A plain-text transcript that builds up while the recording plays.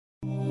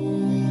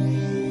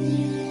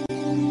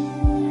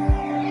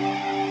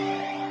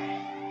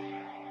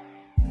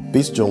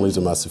Peace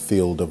journalism as a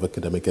field of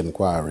academic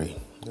inquiry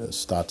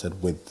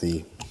started with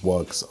the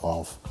works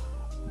of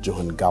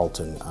Johan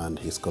Galton and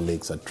his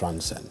colleagues at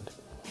Transcend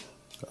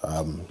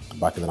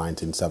back in the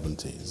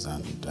 1970s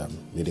and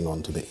leading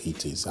on to the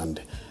 80s.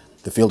 And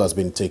the field has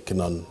been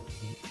taken on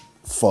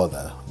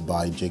further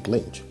by Jake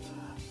Lynch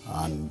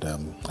and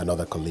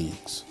other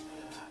colleagues.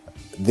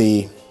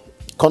 The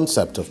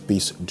concept of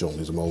peace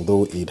journalism,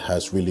 although it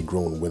has really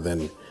grown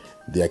within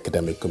the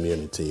academic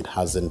community, it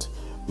hasn't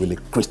really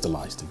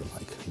crystallized, if you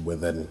like,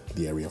 within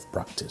the area of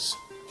practice.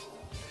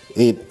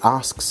 It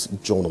asks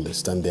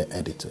journalists and their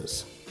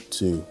editors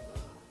to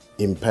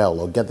impel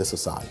or get the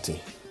society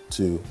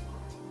to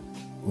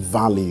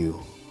value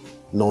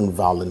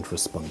non-violent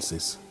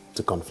responses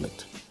to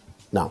conflict.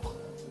 Now,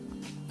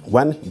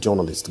 when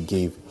journalists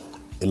give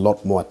a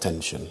lot more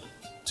attention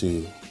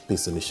to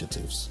peace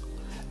initiatives,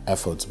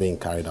 efforts being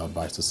carried out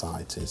by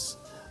societies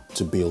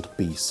to build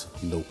peace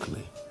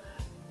locally,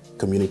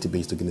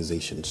 community-based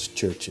organizations,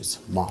 churches,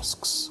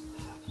 mosques,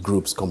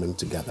 groups coming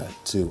together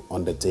to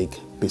undertake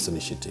peace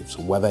initiatives,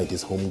 whether it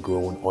is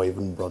homegrown or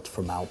even brought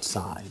from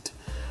outside.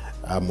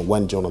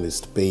 When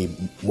journalists pay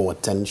more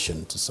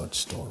attention to such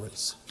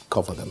stories,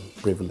 cover them,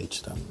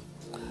 privilege them,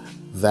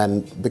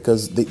 then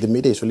because the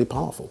media is really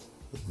powerful,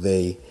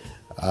 they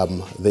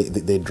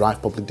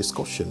drive public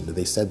discussion,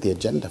 they set the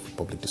agenda for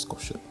public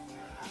discussion.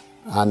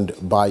 And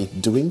by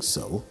doing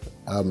so,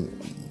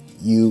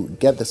 you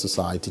get the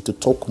society to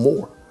talk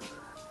more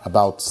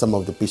about some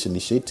of the peace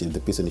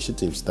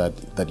initiatives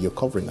that you're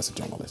covering as a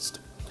journalist.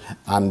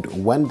 And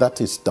when that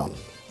is done,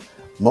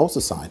 most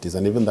societies,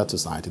 and even that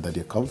society that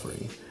you're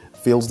covering,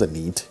 feels the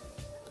need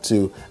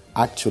to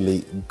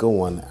actually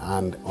go on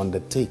and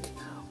undertake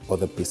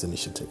other peace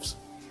initiatives.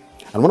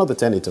 And one of the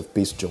tenets of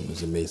peace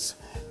journalism is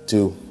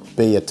to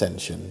pay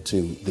attention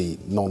to the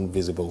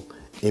non-visible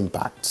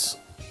impacts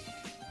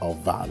of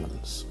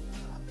violence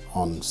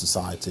on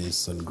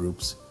societies and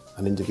groups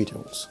and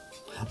individuals.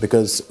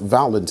 Because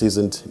violence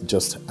isn't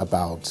just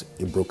about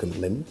a broken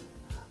limb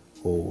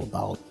or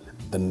about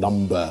the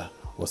number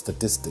or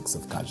statistics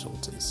of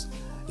casualties.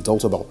 It's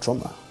also about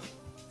trauma.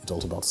 It's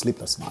also about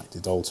sleepless nights.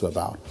 It's also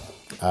about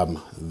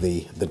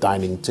the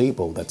dining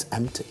table that's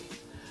empty.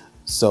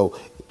 So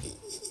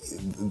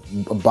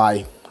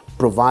by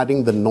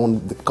providing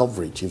the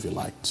coverage, if you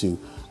like, to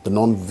the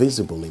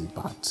non-visible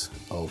impact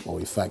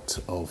or effect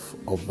of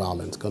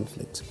violent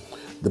conflict,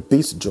 the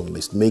peace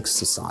journalist makes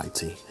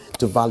society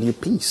to value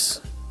peace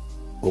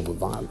over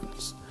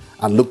violence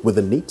and look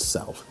within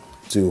itself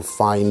to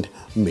find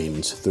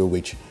means through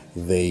which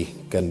they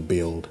can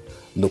build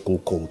local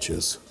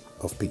cultures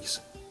of peace.